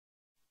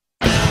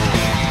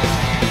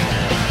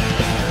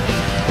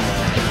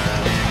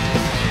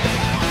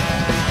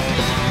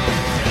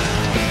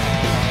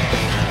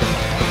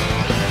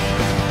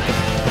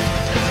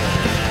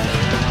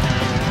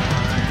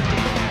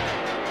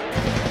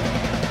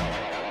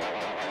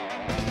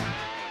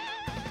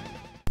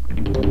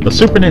The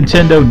Super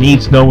Nintendo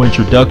needs no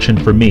introduction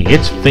from me.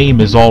 Its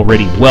fame is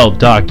already well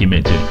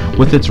documented.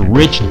 With its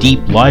rich,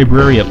 deep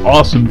library of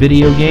awesome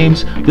video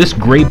games, this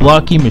gray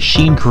blocky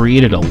machine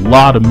created a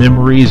lot of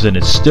memories and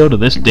is still to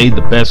this day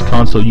the best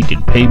console you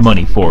can pay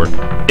money for.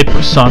 It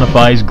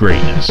personifies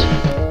greatness.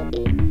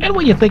 And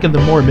when you think of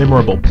the more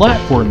memorable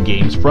platform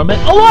games from it,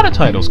 a lot of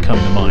titles come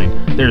to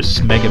mind.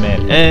 There's Mega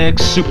Man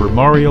X, Super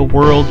Mario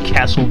World,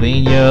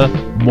 Castlevania,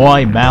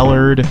 Moi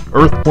Mallard,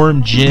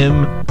 Earthworm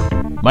Jim,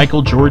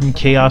 Michael Jordan,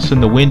 Chaos in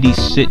the Windy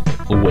City.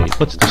 Oh wait,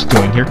 what's this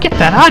doing here? Get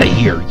that out of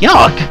here!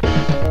 Yuck!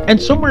 And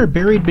somewhere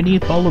buried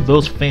beneath all of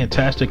those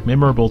fantastic,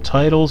 memorable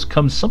titles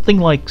comes something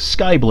like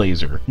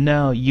Skyblazer.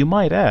 Now, you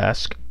might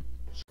ask,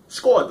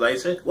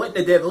 Skyblazer? What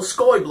in the devil's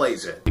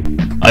Skyblazer?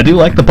 I do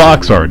like the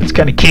box art, it's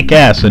kinda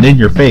kick-ass and in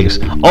your face,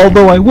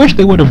 although I wish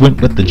they would have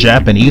went with the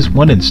Japanese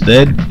one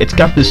instead. It's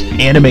got this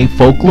anime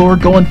folklore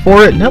going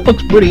for it, and that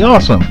looks pretty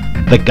awesome.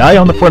 The guy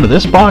on the front of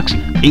this box,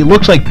 he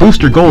looks like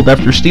Booster Gold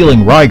after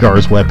stealing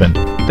Rygar's weapon.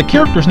 The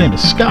character's name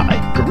is Sky,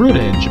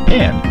 Garuda in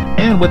Japan,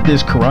 and with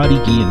his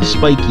karate-gi and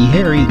spiky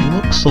hair, he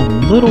looks a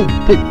little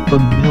bit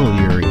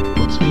familiar. He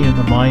puts me in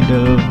the mind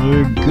of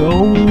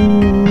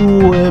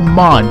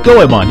Goemon.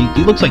 Goemon,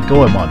 he looks like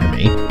Goemon to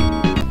me.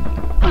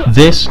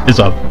 This is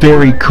a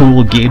very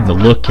cool game to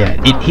look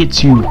at. It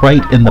hits you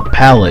right in the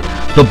palette.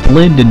 The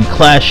blend and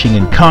clashing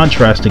and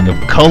contrasting of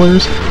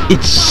colors,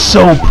 it's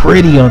so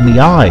pretty on the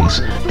eyes.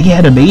 The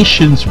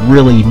animation's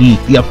really neat.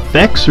 The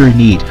effects are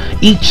neat.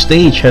 Each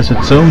stage has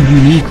its own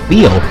unique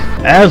feel.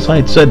 As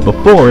I'd said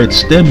before, it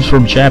stems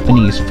from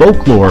Japanese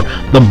folklore.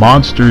 The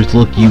monsters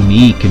look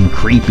unique and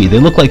creepy. They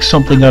look like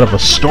something out of a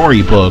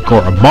storybook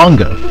or a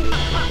manga.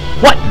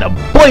 What in the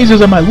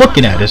blazes am I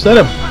looking at? Is that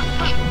a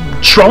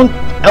trunk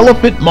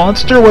elephant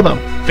monster with a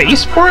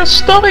face for a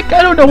stomach?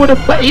 I don't know what a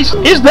face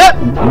is. That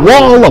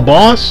wall a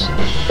boss?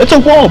 It's a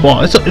wall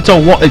boss. It's a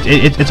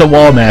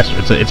wall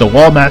master. It's a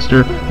wall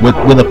master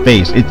with a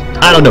face.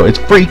 I don't know. It's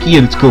freaky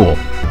and it's cool.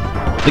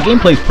 The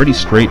gameplay's pretty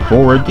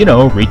straightforward, you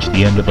know, reach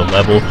the end of the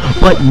level,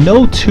 but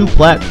no two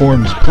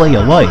platforms play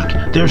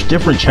alike. There's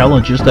different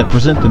challenges that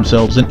present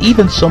themselves, and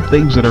even some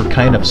things that are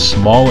kind of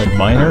small and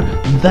minor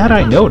that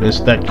I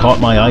noticed that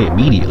caught my eye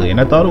immediately, and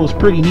I thought it was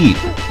pretty neat.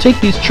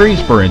 Take these trees,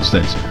 for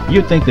instance.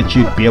 You'd think that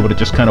you'd be able to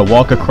just kind of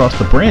walk across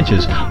the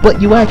branches, but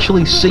you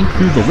actually sink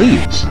through the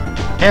leaves.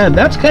 And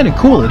that's kind of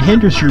cool. It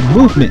hinders your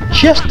movement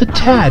just a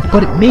tad,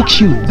 but it makes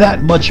you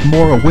that much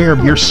more aware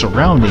of your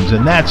surroundings,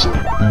 and that's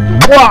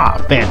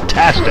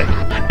fantastic.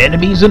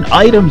 Enemies and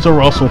items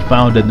are also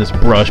found in this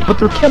brush, but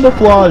they're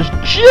camouflaged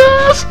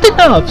just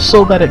enough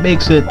so that it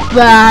makes it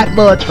that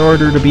much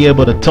harder to be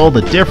able to tell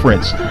the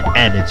difference.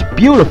 And it's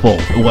beautiful.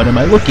 What am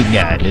I looking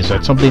at? Is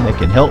that something that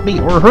can help me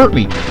or hurt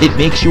me? It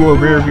makes you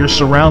aware of your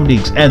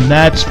surroundings, and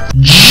that's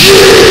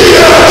genius!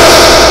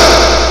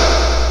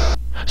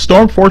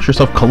 Storm Fortress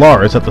of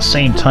Kalar is at the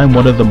same time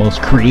one of the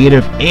most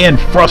creative and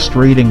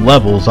frustrating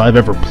levels I've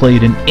ever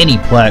played in any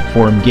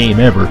platform game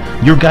ever.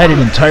 You're guided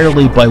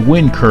entirely by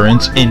wind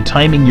currents, and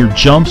timing your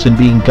jumps and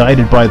being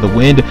guided by the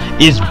wind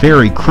is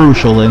very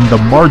crucial, and the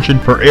margin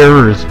for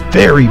error is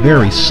very,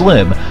 very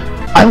slim.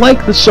 I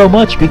like this so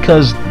much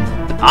because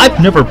I've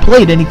never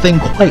played anything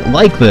quite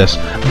like this.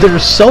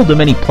 There's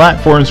seldom any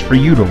platforms for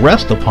you to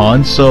rest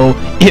upon, so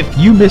if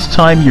you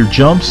mistime your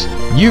jumps,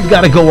 you've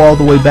got to go all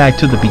the way back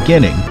to the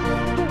beginning.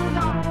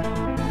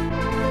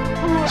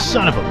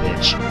 Son of a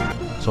bitch.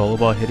 It's all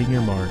about hitting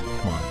your mark.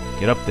 Come on,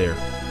 get up there.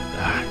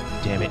 Ah,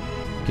 damn it.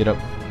 Get up.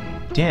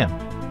 Damn.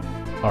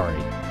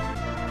 Alright.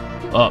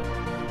 Up.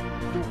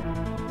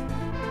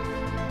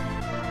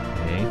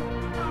 Okay.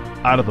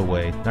 Out of the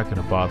way. Not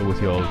gonna bother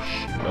with you.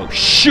 Oh,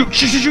 shoot!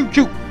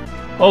 Shoot!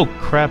 Oh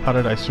crap, how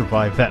did I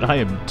survive that? I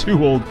am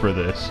too old for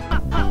this.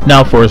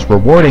 Now, for as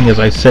rewarding as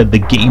I said the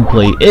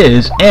gameplay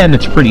is, and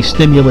it's pretty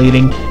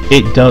stimulating,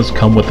 it does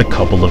come with a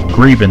couple of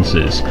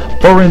grievances.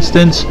 For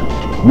instance,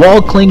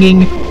 wall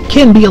clinging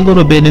can be a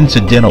little bit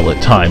incidental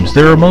at times.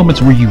 There are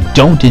moments where you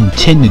don't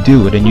intend to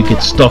do it and you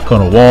get stuck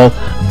on a wall.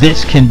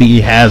 This can be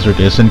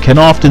hazardous and can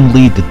often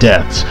lead to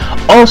deaths.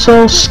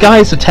 Also,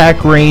 Sky's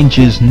attack range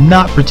is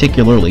not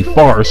particularly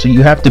far, so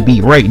you have to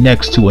be right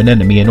next to an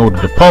enemy in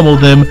order to pummel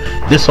them.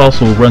 This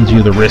also runs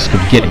you the risk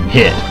of getting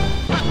hit.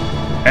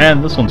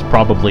 And this one's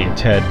probably a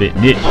tad bit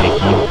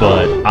nitpicky,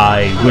 but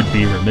I would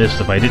be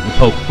remiss if I didn't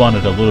poke fun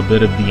at a little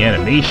bit of the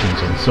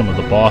animations on some of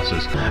the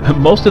bosses.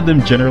 Most of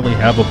them generally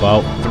have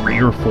about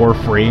 3 or 4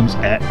 frames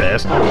at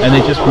best, and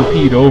they just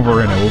repeat over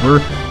and over.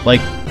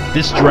 Like,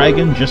 this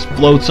dragon just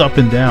floats up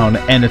and down,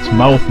 and its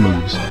mouth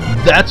moves.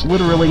 That's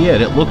literally it.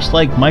 It looks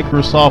like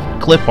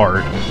Microsoft clip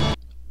art.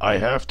 I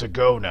have to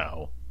go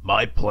now.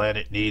 My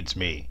planet needs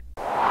me.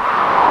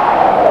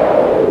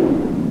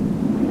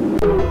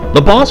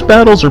 The boss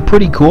battles are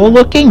pretty cool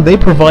looking. They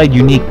provide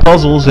unique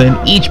puzzles, and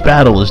each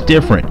battle is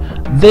different.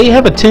 They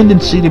have a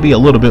tendency to be a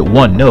little bit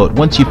one note.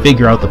 Once you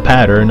figure out the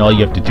pattern, all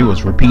you have to do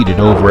is repeat it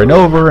over and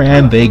over,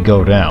 and they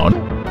go down.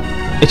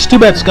 It's too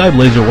bad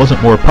Skyblazer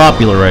wasn't more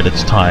popular at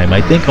its time.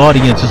 I think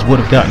audiences would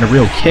have gotten a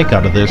real kick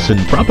out of this and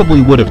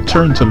probably would have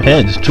turned some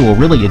heads to a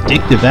really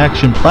addictive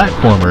action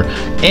platformer.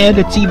 And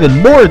it's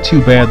even more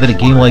too bad that a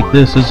game like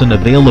this isn't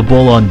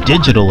available on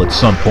digital at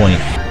some point.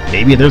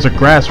 Maybe there's a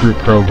grassroots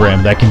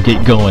program that can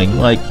get going,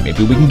 like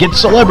maybe we can get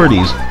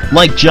celebrities,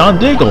 like John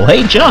Diggle.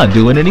 Hey John,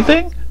 doing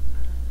anything?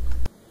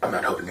 I'm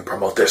not hoping to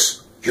promote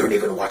this. You don't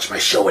even watch my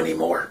show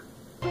anymore.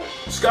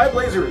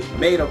 Skyblazer is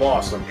made of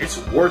awesome.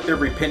 It's worth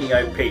every penny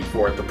I've paid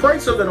for it. The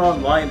price of it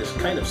online has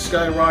kind of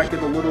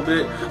skyrocketed a little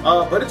bit,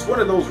 but it's one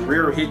of those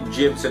rare hidden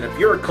gems, and if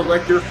you're a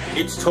collector,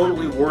 it's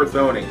totally worth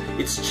owning.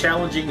 It's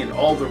challenging in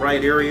all the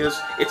right areas.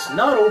 It's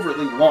not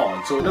overly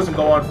long, so it doesn't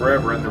go on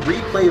forever, and the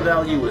replay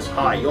value is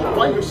high. You'll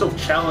find yourself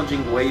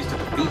challenging ways to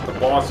defeat the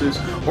bosses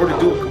or to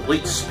do a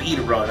complete speed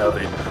run of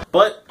it.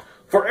 But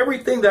for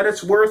everything that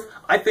it's worth,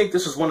 I think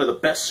this is one of the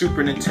best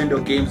Super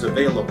Nintendo games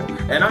available,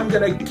 and I'm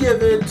gonna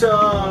give it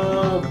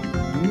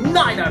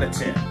 9 out of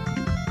 10.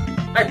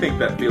 I think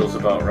that feels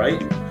about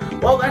right.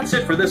 Well, that's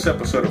it for this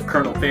episode of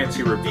Colonel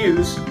Fancy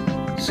Reviews.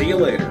 See you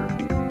later.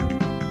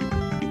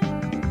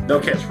 No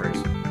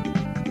catchphrase.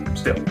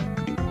 Still.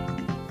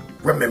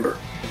 Remember,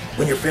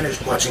 when you're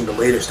finished watching the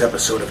latest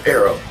episode of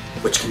Arrow,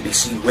 which can be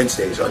seen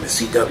Wednesdays on the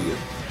CW,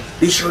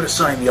 be sure to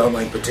sign the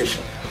online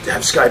petition to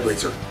have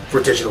Skyblazer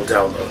for digital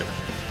download.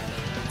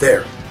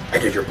 There, I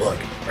did your plug.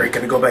 Are you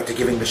going to go back to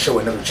giving the show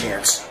another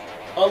chance?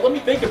 Let me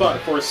think about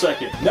it for a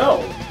second.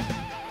 No.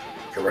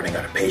 You're running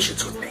out of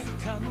patience with me.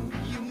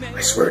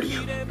 I swear to you.